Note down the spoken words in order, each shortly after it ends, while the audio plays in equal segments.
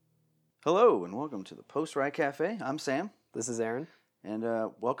Hello and welcome to the Post Ride Cafe. I'm Sam, This is Aaron. and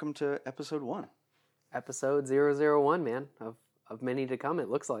welcome to episode 1. Episode 001, man, of many to come, it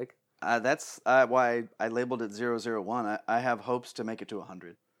looks like. That's why I labeled it 001. I have hopes to make it to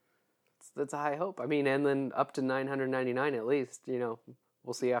 100. That's a high hope. I mean, and then up to 999 at least,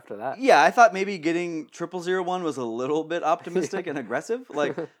 we'll see after that. Yeah, I thought maybe getting 0001 was a little bit optimistic and aggressive.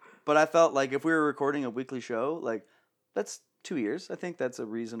 But I felt like if we were recording a weekly show, that's 2 years. I think that's a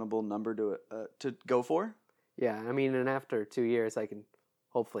reasonable number to go for. Yeah, I mean, and after 2 years, I can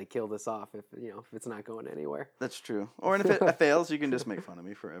hopefully kill this off if it's not going anywhere. That's true. Or if it fails, you can just make fun of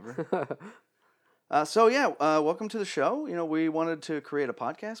me forever. Welcome to the show. We wanted to create a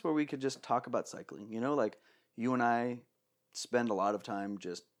podcast where we could just talk about cycling. You and I spend a lot of time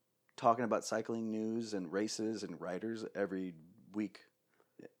just talking about cycling news and races and riders every week.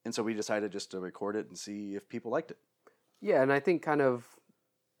 And so we decided just to record it and see if people liked it. Yeah, and I think kind of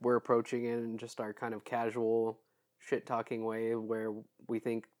we're approaching it in just our kind of casual shit-talking way where we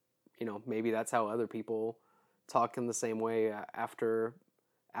think, maybe that's how other people talk in the same way after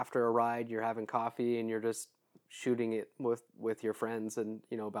a ride. You're having coffee and you're just shooting it with your friends and,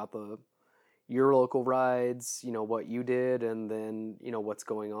 about your local rides, what you did, and then, what's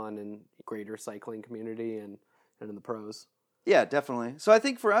going on in greater cycling community and in the pros. Yeah, definitely. So I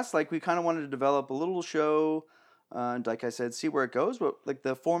think for us, we kind of wanted to develop a little show. And like I said, see where it goes. But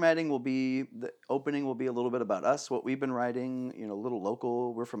the formatting will be, the opening will be a little bit about us, what we've been riding, a little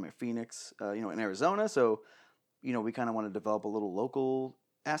local. We're from Phoenix, in Arizona. So, we kind of want to develop a little local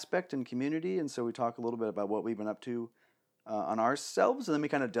aspect and community. And so we talk a little bit about what we've been up to on ourselves. And then we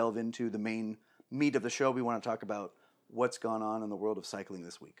kind of delve into the main meat of the show. We want to talk about what's gone on in the world of cycling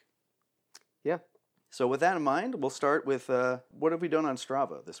this week. Yeah. So with that in mind, we'll start with what have we done on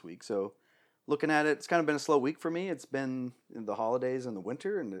Strava this week. So looking at it, it's kind of been a slow week for me. It's been the holidays and the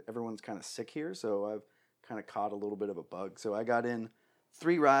winter, and everyone's kind of sick here, so I've kind of caught a little bit of a bug. So I got in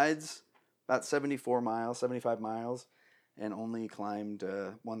 3 rides, about 75 miles, and only climbed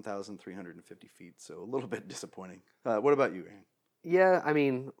 1,350 feet, so a little bit disappointing. What about you, Aaron? Yeah, I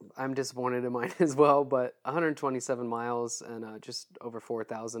mean, I'm disappointed in mine as well, but 127 miles and just over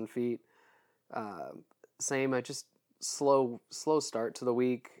 4,000 feet. Same, I just slow start to the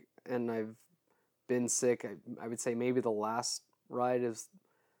week, and I've been sick. I would say maybe the last ride is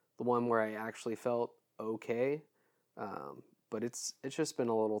the one where I actually felt okay, but it's just been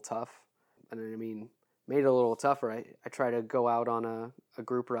a little tough. And I mean, made it a little tougher. I try to go out on a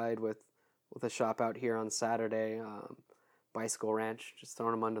group ride with a shop out here on Saturday, Bicycle Ranch, just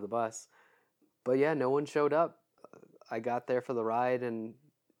throwing them under the bus. But yeah, no one showed up. I got there for the ride, and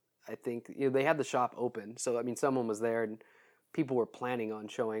I think they had the shop open, so I mean, someone was there and people were planning on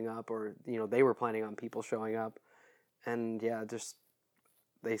showing up, or they were planning on people showing up, and yeah, just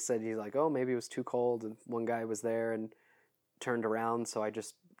they said he's like, oh, maybe it was too cold, and one guy was there and turned around, so I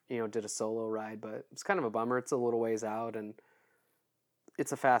just did a solo ride, but it's kind of a bummer. It's a little ways out, and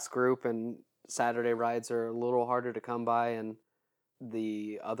it's a fast group, and Saturday rides are a little harder to come by, and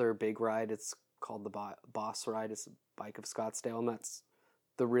the other big ride, it's called the Boss Ride. It's a Bike of Scottsdale, and that's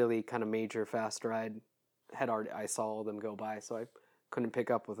the really kind of major fast ride. I saw all them go by, so I couldn't pick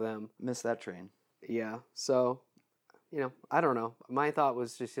up with them. Missed that train. Yeah, so, I don't know. My thought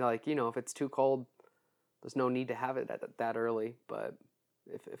was just if it's too cold, there's no need to have it that early, but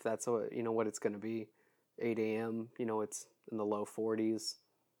if that's what it's going to be, 8 a.m., it's in the low 40s,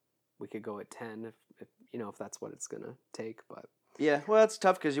 we could go at 10 if that's what it's going to take, but... Yeah, well, it's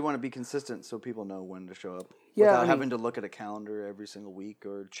tough because you want to be consistent so people know when to show up. Yeah, without having to look at a calendar every single week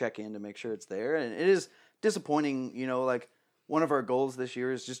or check in to make sure it's there. And it is disappointing, one of our goals this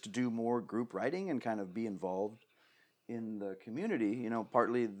year is just to do more group riding and kind of be involved in the community.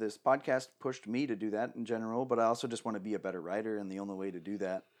 Partly this podcast pushed me to do that in general, but I also just want to be a better rider, and the only way to do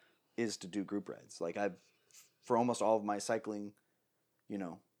that is to do group rides. For almost all of my cycling,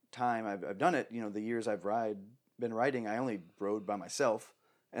 time, I've done it, the years I've been riding, I only rode by myself,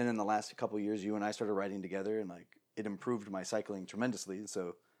 and in the last couple of years, you and I started riding together, and it improved my cycling tremendously.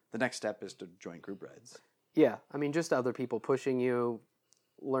 So the next step is to join group rides. Yeah, I mean, just other people pushing you,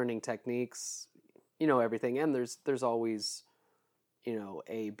 learning techniques, everything, and there's always,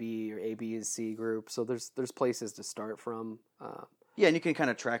 A, B, or A, B, C group. So there's places to start from. Yeah, and you can kind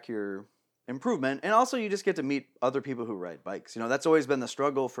of track your improvement, and also you just get to meet other people who ride bikes. That's always been the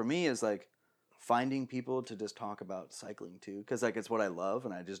struggle for me is finding people to just talk about cycling too, because it's what I love,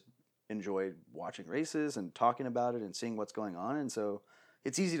 and I just enjoy watching races and talking about it and seeing what's going on. And so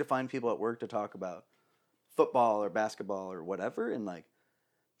it's easy to find people at work to talk about football or basketball or whatever, and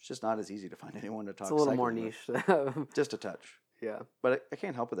it's just not as easy to find anyone to talk. It's a little more niche. Just a touch. Yeah, But I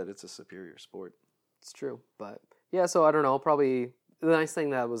can't help it that it's a superior sport. it's true. But yeah, so I don't know. Probably the nice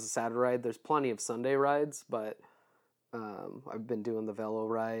thing that was a Saturday ride. There's plenty of Sunday rides, but I've been doing the Velo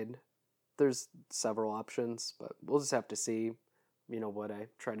ride. There's several options, but we'll just have to see, what I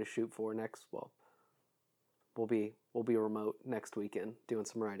try to shoot for next. Well, we'll be remote next weekend doing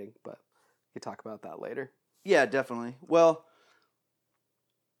some riding, but we can talk about that later. Yeah, definitely. Well,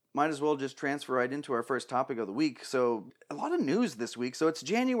 might as well just transfer right into our first topic of the week. So, a lot of news this week. So, it's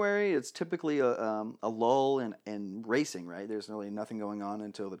January. It's typically a lull in racing, right? There's really nothing going on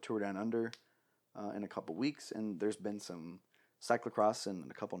until the Tour Down Under in a couple weeks. And there's been some cyclocross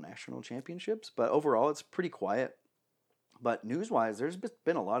and a couple national championships. But overall, it's pretty quiet. But news-wise, there's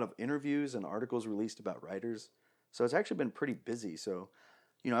been a lot of interviews and articles released about riders. So, it's actually been pretty busy. So,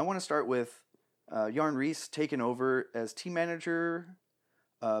 I want to start with Jarn Ries taking over as team manager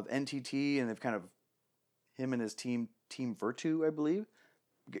of NTT, and they've kind of, him and his Team Virtu, I believe,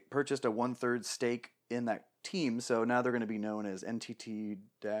 purchased a 1/3 stake in that team, so now they're going to be known as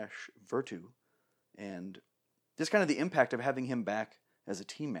NTT-Virtu, and just kind of the impact of having him back as a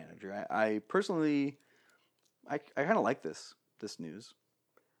team manager. I personally, I kind of like this news.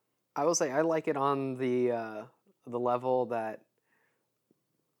 I will say I like it on the level that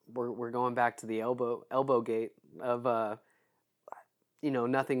we're going back to the elbow gate of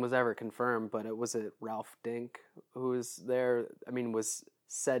nothing was ever confirmed, but it was Ralph Dink who was there. I mean, was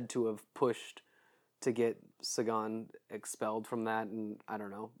said to have pushed to get Sagan expelled from that, and I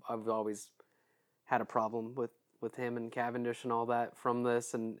don't know. I've always had a problem with him and Cavendish and all that from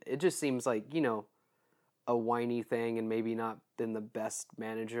this, and it just seems like a whiny thing, and maybe not been the best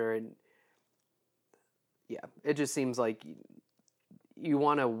manager, and yeah, it just seems like you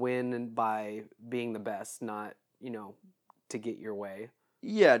want to win by being the best, not to get your way.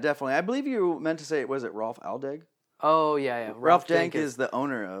 Yeah, definitely. I believe you meant to say, was it Ralph Aldeg? Oh, yeah. Ralph Dink is the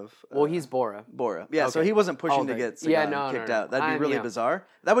owner of... well, he's Bora. Bora. Yeah, okay. So he wasn't pushing to get Sagan kicked no. out. That'd be really bizarre.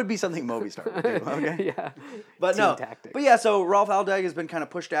 That would be something Movistar would do, okay? Yeah. But Team no. tactics. But yeah, so Ralph Aldeg has been kind of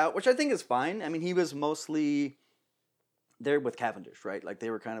pushed out, which I think is fine. I mean, he was mostly there with Cavendish, right? Like, they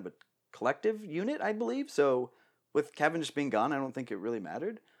were kind of a collective unit, I believe. So with Cavendish being gone, I don't think it really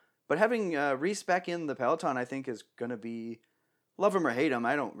mattered. But having Ries back in the peloton, I think, is going to be... love him or hate him,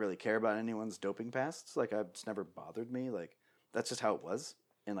 I don't really care about anyone's doping pasts. Like, it's never bothered me. Like, that's just how it was.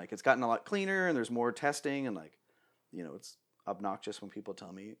 And, like, it's gotten a lot cleaner, and there's more testing, and, like, it's obnoxious when people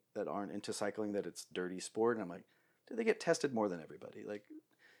tell me that aren't into cycling that it's dirty sport. And I'm like, dude, they get tested more than everybody. Like,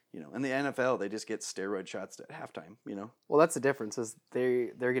 in the NFL, they just get steroid shots at halftime, Well, that's the difference, is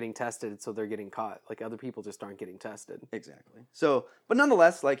they're getting tested, so they're getting caught. Like, other people just aren't getting tested. Exactly. So, but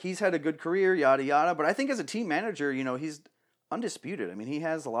nonetheless, like, he's had a good career, yada, yada. But I think as a team manager, he's undisputed. I mean, he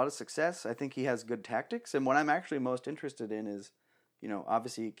has a lot of success. I think he has good tactics. And what I'm actually most interested in is,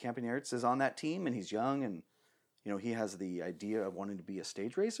 obviously Campenerts is on that team, and he's young, and, he has the idea of wanting to be a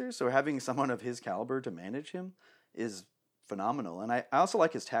stage racer. So having someone of his caliber to manage him is phenomenal. And I also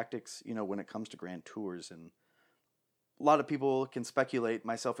like his tactics, when it comes to Grand Tours. And a lot of people can speculate,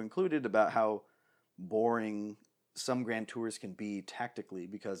 myself included, about how boring some Grand Tours can be tactically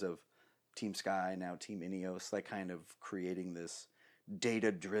because of Team Sky, now Team Ineos, like, kind of creating this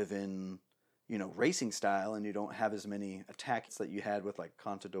data-driven, racing style, and you don't have as many attacks that you had with, like,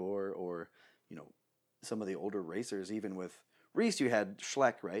 Contador or, some of the older racers. Even with Ries, you had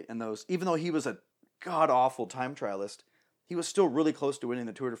Schleck, right? And those, even though he was a god-awful time trialist, he was still really close to winning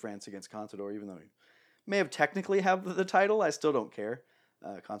the Tour de France against Contador, even though he may have technically have the title. I still don't care.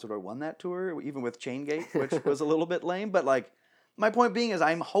 Contador won that Tour, even with Chaingate, which was a little bit lame. But, like, my point being is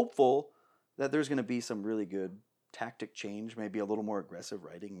I'm hopeful that there's going to be some really good tactic change, maybe a little more aggressive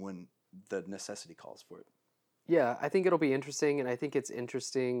riding when the necessity calls for it. Yeah, I think it'll be interesting, and I think it's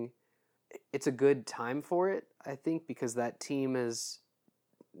interesting. It's a good time for it, I think, because that team is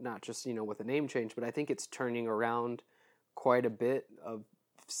not just, with a name change, but I think it's turning around quite a bit of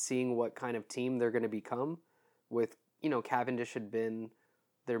seeing what kind of team they're going to become with, Cavendish had been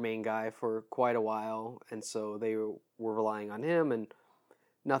their main guy for quite a while, and so they were relying on him, and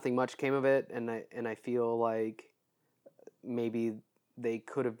nothing much came of it, and I feel like maybe they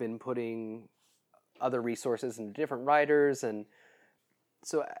could have been putting other resources into different riders, and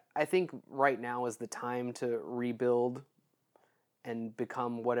so I think right now is the time to rebuild and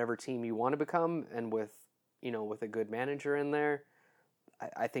become whatever team you want to become, and with a good manager in there,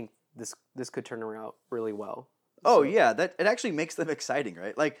 I think this could turn around really well. Oh, so, yeah, that it actually makes them exciting,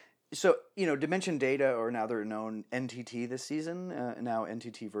 right? Like, so, Dimension Data, or now they're known NTT this season, now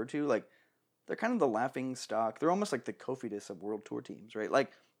NTT Virtu, like, they're kind of the laughing stock. They're almost like the Cofidis of World Tour teams, right?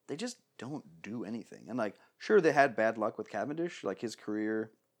 Like, they just don't do anything. And like, sure, they had bad luck with Cavendish. Like, his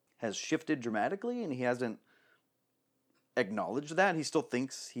career has shifted dramatically, and he hasn't acknowledged that. He still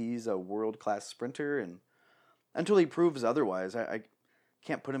thinks he's a world-class sprinter, and until he proves otherwise, I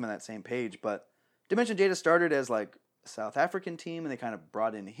can't put him in that same page. But Dimension Data started as like a South African team, and they kind of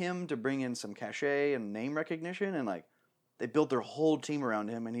brought in him to bring in some cachet and name recognition, and like they built their whole team around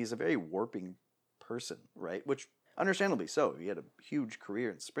him, and he's a very warping person, right? Which understandably so. He had a huge career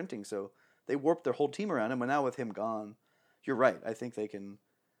in sprinting, so they warped their whole team around him. And now with him gone, you're right. I think they can.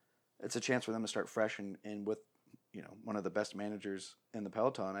 It's a chance for them to start fresh, and with one of the best managers in the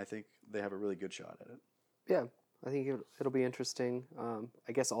peloton, I think they have a really good shot at it. Yeah, I think it'll be interesting.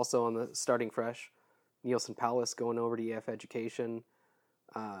 I guess also on the starting fresh, Nielsen Palace going over to EF Education.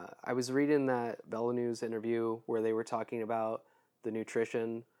 I was reading that Velo News interview where they were talking about the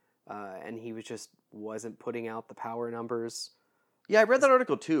nutrition, and he wasn't putting out the power numbers. Yeah, I read that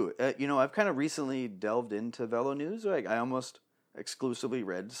article too. I've kind of recently delved into Velo News. Like, I almost exclusively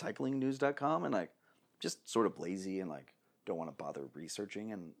read cyclingnews.com, and like just sort of lazy and like don't want to bother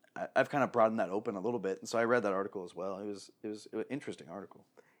researching, and I've kind of broadened that open a little bit, and so I read that article as well. It was an interesting article.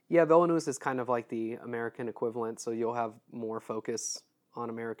 Yeah, Velo News is kind of like the American equivalent, so you'll have more focus on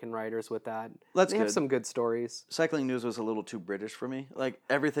American riders with that. That's they good. Have some good stories. Cycling News was a little too British for me. Like,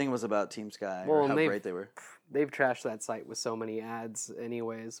 everything was about Team Sky or how great they were. They've trashed that site with so many ads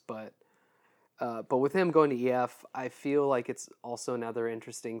anyways, but with him going to EF, I feel like it's also another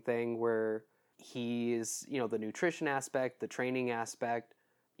interesting thing where he is, the nutrition aspect, the training aspect,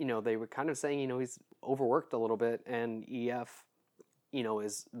 they were kind of saying, he's overworked a little bit, and EF,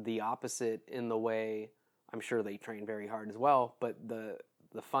 is the opposite in the way. I'm sure they train very hard as well, but the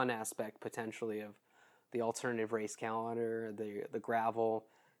fun aspect potentially of the alternative race calendar, the gravel,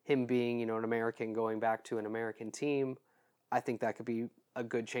 him being, an American going back to an American team, I think that could be a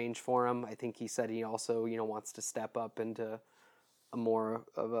good change for him. I think he said he also, wants to step up into a more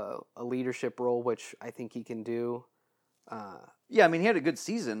of a leadership role, which I think he can do. Yeah, I mean, he had a good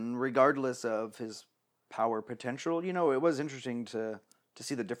season regardless of his power potential. It was interesting to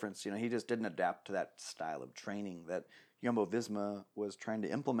see the difference. He just didn't adapt to that style of training that Jumbo-Visma was trying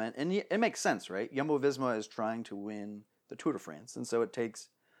to implement. And it makes sense, right? Jumbo-Visma is trying to win the Tour de France, and so it takes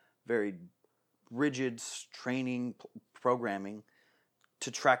very rigid training programming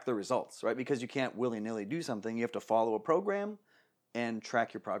to track the results, right? Because you can't willy-nilly do something. You have to follow a program and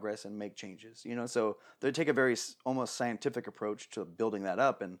track your progress and make changes. So they take a very almost scientific approach to building that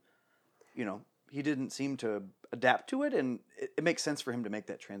up, and he didn't seem to adapt to it, and it makes sense for him to make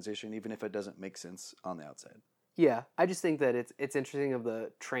that transition, even if it doesn't make sense on the outside. Yeah, I just think that it's interesting of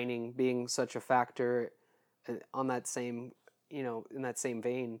the training being such a factor. On that same, in that same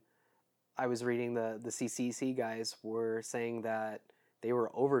vein, I was reading the CCC guys were saying that they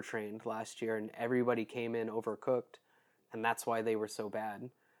were overtrained last year, and everybody came in overcooked, and that's why they were so bad.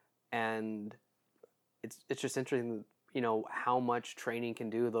 And it's just interesting, how much training can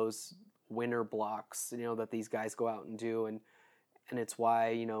do those winter blocks, that these guys go out and do, and it's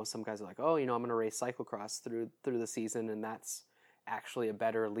why, some guys are like, oh, I'm going to race cyclocross through the season, and that's actually a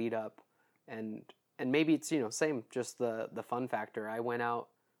better lead up, and maybe it's, same, just the fun factor. I went out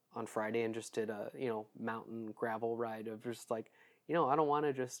on Friday and just did a, mountain gravel ride of just like, I don't want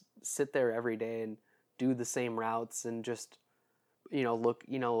to just sit there every day and do the same routes and just,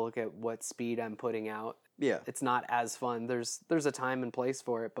 look at what speed I'm putting out. Yeah. It's not as fun. There's a time and place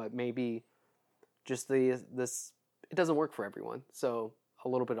for it, but maybe just this it doesn't work for everyone. So a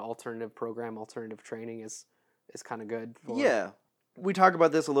little bit of alternative training is kind of good. Yeah. We talk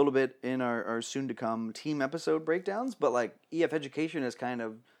about this a little bit in our soon to come team episode breakdowns, but like EF Education has kind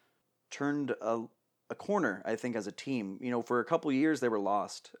of turned a corner, I think, as a team. For a couple of years they were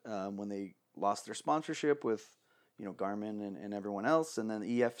lost when they lost their sponsorship with, Garmin and everyone else, and then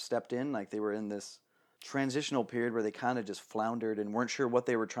EF stepped in. Like, they were in this transitional period where they kind of just floundered and weren't sure what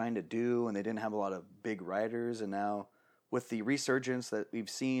they were trying to do, and they didn't have a lot of big riders. And now with the resurgence that we've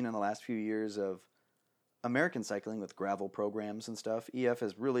seen in the last few years of American cycling with gravel programs and stuff, EF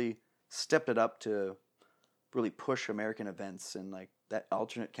has really stepped it up to really push American events and like that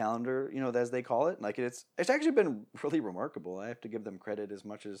alternate calendar, as they call it. Like, it's actually been really remarkable. I have to give them credit, as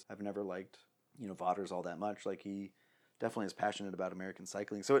much as I've never liked, Vaughters all that much. Like, he definitely is passionate about American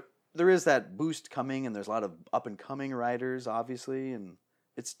cycling. So there is that boost coming, and there's a lot of up-and-coming riders, obviously, and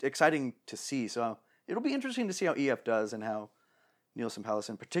it's exciting to see. So it'll be interesting to see how EF does and how Nielsen Palace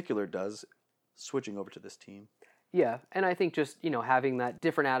in particular does, switching over to this team. Yeah, and I think just, having that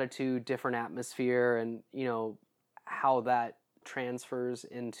different attitude, different atmosphere, and, how that transfers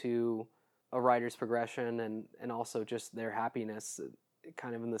into a rider's progression and also just their happiness.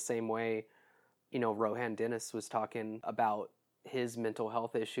 kind of in the same way, Rohan Dennis was talking about his mental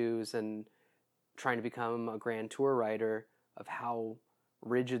health issues and trying to become a Grand Tour rider, of how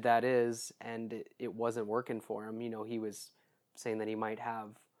rigid that is, and it wasn't working for him. He was saying that he might have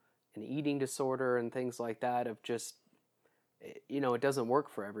an eating disorder and things like that, of just, it doesn't work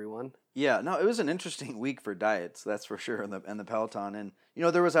for everyone. Yeah, no, it was an interesting week for diets, that's for sure, in the Peloton. And,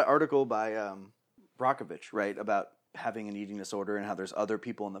 there was that article by Brockovich, right, about having an eating disorder and how there's other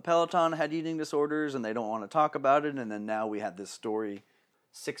people in the Peloton had eating disorders and they don't want to talk about it. And then now we had this story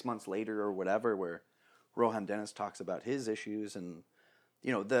 6 months later or whatever where Rohan Dennis talks about his issues. And,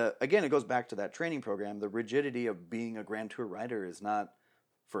 again, it goes back to that training program. The rigidity of being a Grand Tour rider is not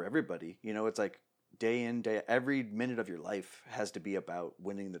for everybody. It's like day in, day every minute of your life has to be about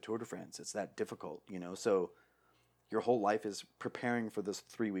winning the Tour de France. It's that difficult, so your whole life is preparing for this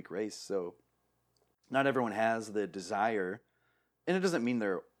 3-week race. So not everyone has the desire, and it doesn't mean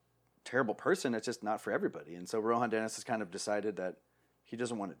they're a terrible person. It's just not for everybody. And so Rohan Dennis has kind of decided that he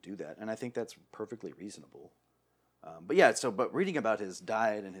doesn't want to do that. And I think that's perfectly reasonable. But reading about his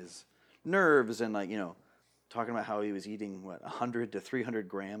diet and his nerves and talking about how he was eating 100 to 300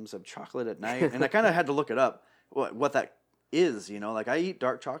 grams of chocolate at night, and I kind of had to look it up what that is. I eat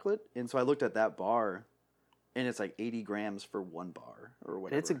dark chocolate, and so I looked at that bar, and it's like 80 grams for one bar or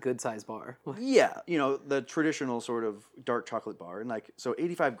whatever. And it's a good size bar. Yeah, the traditional sort of dark chocolate bar, and so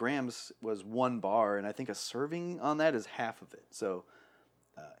 85 grams was one bar, and I think a serving on that is half of it. So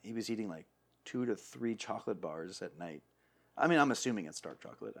he was eating 2 to 3 chocolate bars at night. I mean, I'm assuming it's dark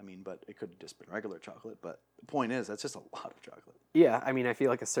chocolate. But it could have just been regular chocolate. But the point is, that's just a lot of chocolate. Yeah, I feel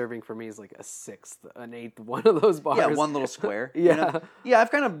like a serving for me is like a sixth, an eighth, one of those bars. Yeah, one little square. Yeah. Yeah,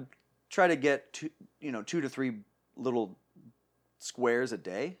 I've kind of tried to get 2 to 3 little squares a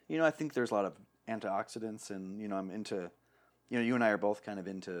day. I think there's a lot of antioxidants, and I'm into, you and I are both kind of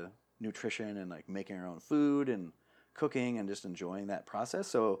into nutrition and making our own food and cooking and just enjoying that process.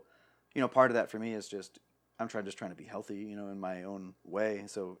 So, part of that for me is just I'm just trying to be healthy, in my own way.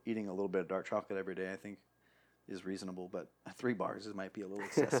 So eating a little bit of dark chocolate every day, I think, is reasonable. But 3 bars might be a little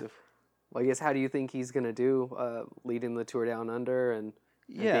excessive. Well, I guess, how do you think he's going to do leading the Tour Down Under and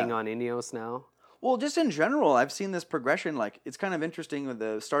being on Ineos now? Well, just in general, I've seen this progression. It's kind of interesting with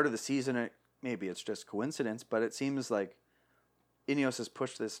the start of the season. Maybe it's just coincidence, but it seems like Ineos has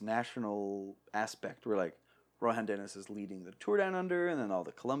pushed this national aspect where Rohan Dennis is leading the Tour Down Under, and then all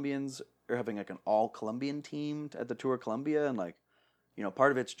the Colombians are having an all-Colombian team at the Tour of Colombia, and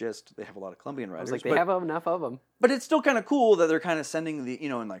part of it's just they have a lot of Colombian riders. They have enough of them. But it's still kind of cool that they're kind of sending the,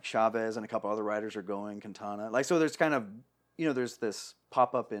 and Chavez and a couple other riders are going, Quintana. So there's kind of, there's this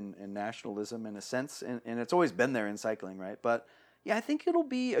pop-up in nationalism in a sense, and it's always been there in cycling, right? But yeah, I think it'll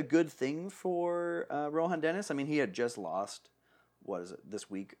be a good thing for Rohan Dennis. He had just lost, this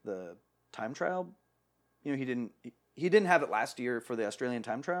week, the time trial. He didn't have it last year for the Australian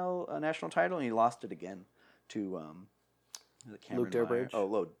time trial national title, and he lost it again to Luke Durbridge.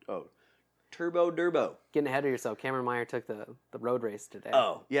 Turbo Durbo. Getting ahead of yourself. Cameron Meyer took the road race today.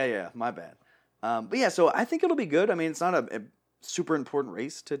 Oh, yeah, my bad. So I think it'll be good. It's not a super important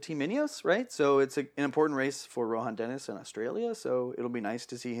race to Team Ineos, right? So it's an important race for Rohan Dennis in Australia, so it'll be nice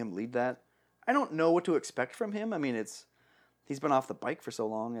to see him lead that. I don't know what to expect from him. He's been off the bike for so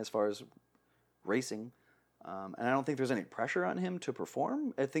long as far as racing. And I don't think there's any pressure on him to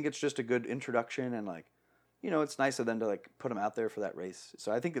perform. I think it's just a good introduction, and it's nice of them to put him out there for that race.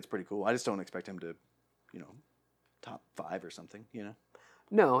 So I think it's pretty cool. I just don't expect him to, top 5 or something,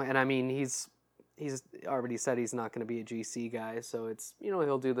 No, and he's already said he's not going to be a GC guy, so it's,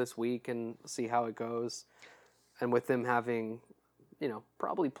 he'll do this week and see how it goes. And with them having,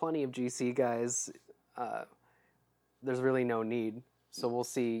 probably plenty of GC guys, there's really no need. So we'll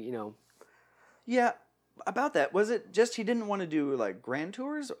see, Yeah. About that, was it just he didn't want to do grand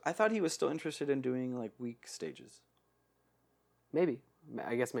tours? I thought he was still interested in doing week stages. Maybe.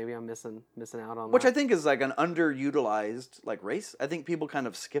 I guess maybe I'm missing out on Which that. I think is an underutilized race. I think people kind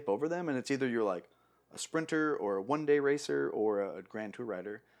of skip over them, and it's either you're a sprinter or a one-day racer or a grand tour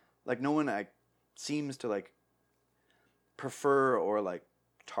rider. No one seems to prefer or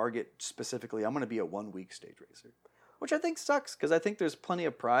target specifically. I'm going to be a 1-week stage racer. Which I think sucks, because I think there's plenty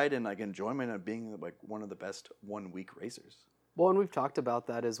of pride and enjoyment of being one of the best 1-week racers. Well, and we've talked about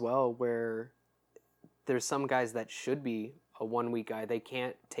that as well, where there's some guys that should be a 1-week guy. They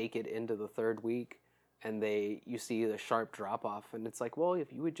can't take it into the 3rd week, and you see the sharp drop off. And it's well,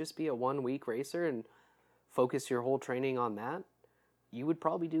 if you would just be a 1-week racer and focus your whole training on that, you would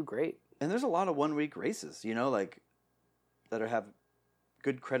probably do great. And there's a lot of 1-week races, that have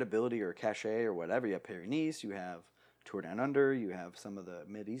good credibility or cachet or whatever. You have Paris-Nice, you have Tour Down Under. You have some of the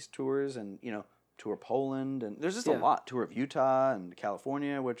Mid-East tours and, Tour Poland. And there's just a Yeah. lot. Tour of Utah and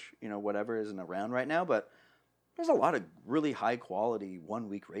California, which, whatever isn't around right now. But there's a lot of really high-quality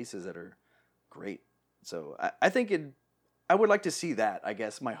one-week races that are great. So I think I would like to see that. I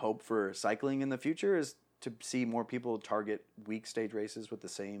guess my hope for cycling in the future is to see more people target week stage races with the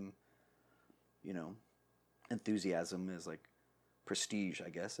same, enthusiasm as like prestige, I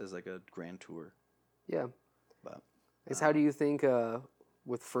guess, as like a Grand Tour. Yeah. But How do you think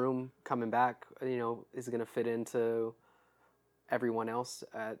with Froome coming back, is it going to fit into everyone else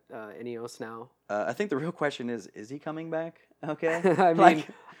at Ineos now? I think the real question is he coming back? Okay. I mean,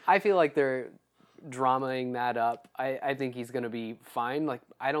 I feel like they're dramaing that up. I think he's going to be fine. Like,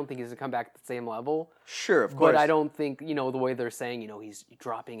 I don't think he's going to come back at the same level. Sure, of course. But I don't think, the way they're saying, he's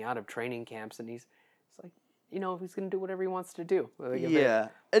dropping out of training camps and it's like, he's going to do whatever he wants to do. Like, yeah.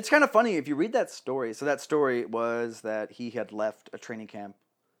 It's kind of funny if you read that story. So that story was that he had left a training camp.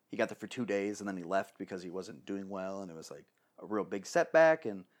 He got there for 2 days and then he left because he wasn't doing well and it was like a real big setback.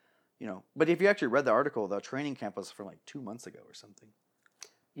 And, but if you actually read the article, the training camp was from like 2 months ago or something.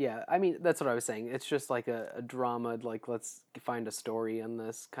 Yeah, I mean, that's what I was saying. It's just like a drama, like, let's find a story in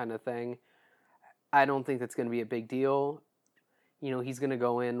this kind of thing. I don't think that's going to be a big deal. He's going to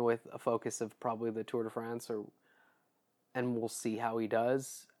go in with a focus of probably the Tour de France, and we'll see how he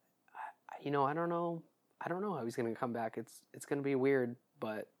does. I don't know. I don't know how he's going to come back. It's going to be weird,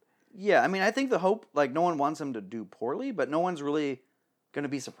 but... Yeah, I mean, I think the hope, like, no one wants him to do poorly, but no one's really going to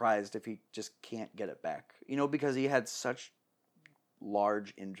be surprised if he just can't get it back. Because he had such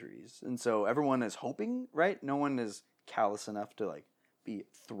large injuries. And so everyone is hoping, right? No one is callous enough to, like, be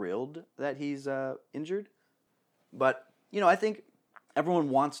thrilled that he's injured. But, I think everyone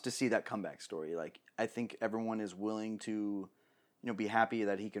wants to see that comeback story. Like, I think everyone is willing to, be happy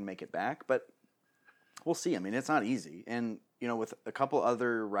that he can make it back. But we'll see. I mean, it's not easy. And, with a couple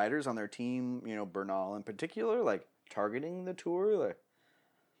other riders on their team, Bernal in particular, like, targeting the Tour, like,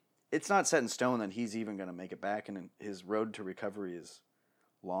 it's not set in stone that he's even going to make it back. And his road to recovery is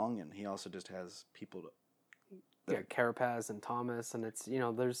long. And he also just has people to... Yeah, Carapaz and Thomas, and it's,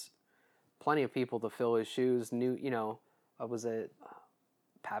 there's plenty of people to fill his shoes. Was it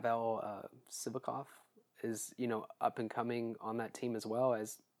Pavel Sivakov is, up and coming on that team as well.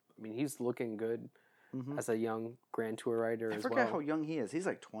 He's looking good as a young Grand Tour rider as well. I forget how young he is. He's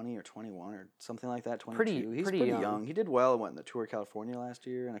like 20 or 21 or something like that, 22. Pretty He's pretty young. He did well and went in the Tour of California last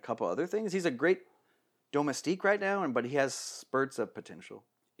year and a couple other things. He's a great domestique right now, but he has spurts of potential.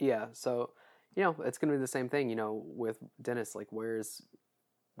 Yeah, so... it's going to be the same thing, with Dennis. Like, where's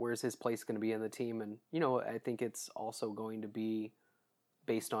his place going to be in the team? And, I think it's also going to be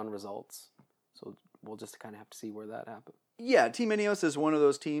based on results. So we'll just kind of have to see where that happens. Yeah, Team Ineos is one of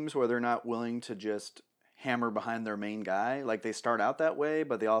those teams where they're not willing to just hammer behind their main guy. Like, they start out that way,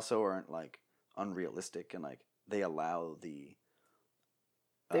 but they also aren't, like, unrealistic. And, like, they allow the...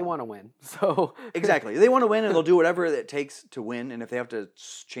 They want to win, so... Exactly. They want to win, and they'll do whatever it takes to win. And if they have to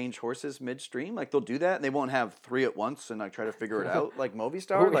change horses midstream, like, they'll do that. And they won't have three at once and, like, try to figure it out, like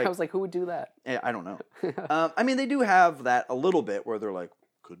Movistar. I was like, who would do that? I don't know. I mean, they do have that a little bit where they're like,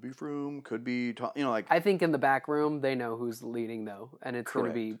 could be Froome, could be... like... I think in the back room, they know who's leading, though. And it's going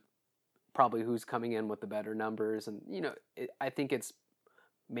to be probably who's coming in with the better numbers. And, I think it's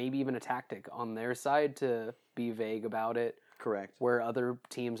maybe even a tactic on their side to be vague about it. Correct. Where other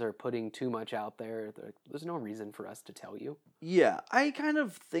teams are putting too much out there. There's no reason for us to tell you. Yeah, I kind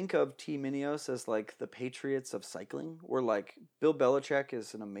of think of Team Ineos as like the Patriots of cycling, where like Bill Belichick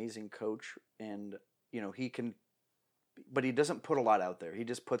is an amazing coach and, he can, but he doesn't put a lot out there. He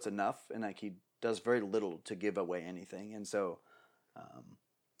just puts enough and like he does very little to give away anything. And so,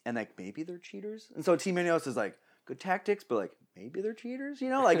 and like maybe they're cheaters. And so Team Ineos is like good tactics, but like maybe they're cheaters,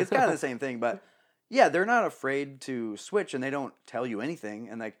 like it's kind of the same thing, but yeah, they're not afraid to switch, and they don't tell you anything.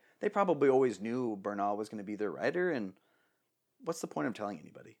 And like they probably always knew Bernal was going to be their rider. And what's the point of telling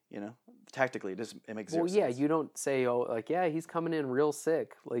anybody? Tactically, it makes zero sense. Well, yeah, you don't say, oh, like, yeah, he's coming in real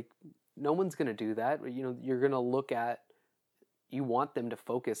sick. Like, no one's going to do that. You're going to look at. You want them to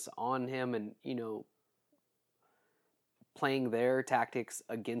focus on him, and playing their tactics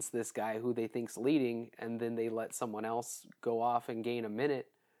against this guy who they think's leading, and then they let someone else go off and gain a minute.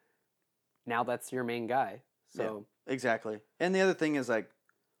 Now that's your main guy. So yeah, exactly. And the other thing is like,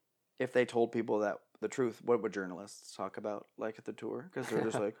 if they told people that the truth, what would journalists talk about like at the tour? Because they're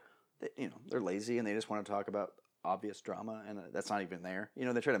just like, they're lazy and they just want to talk about obvious drama, and that's not even there.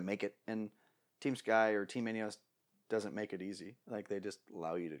 They try to make it, and Team Sky or Team Ineos doesn't make it easy. Like they just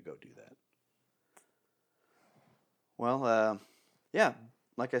allow you to go do that. Well, yeah,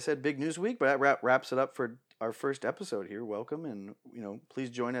 like I said, big news week, but that wraps it up for our first episode here. Welcome, and please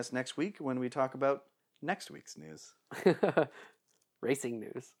join us next week when we talk about next week's news. Racing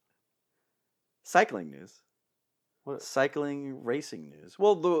news. Cycling news. What? Cycling racing news.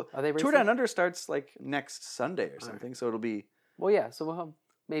 Well, the Are they Tour racing? Down Under starts like next Sunday or something, so it'll be. Well, yeah. So we'll have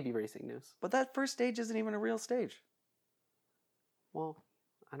maybe racing news. But that first stage isn't even a real stage. Well,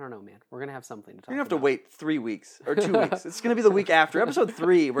 I don't know, man. We're gonna have something to talk. You're gonna have to about. wait 3 weeks or 2 weeks. It's gonna be the week after episode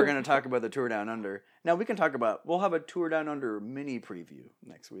 3. We're gonna talk about the Tour Down Under. Now we can talk about. We'll have a Tour Down Under mini preview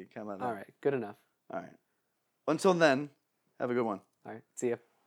next week. How about that? All right. Good enough. All right. Until then, have a good one. All right. See ya.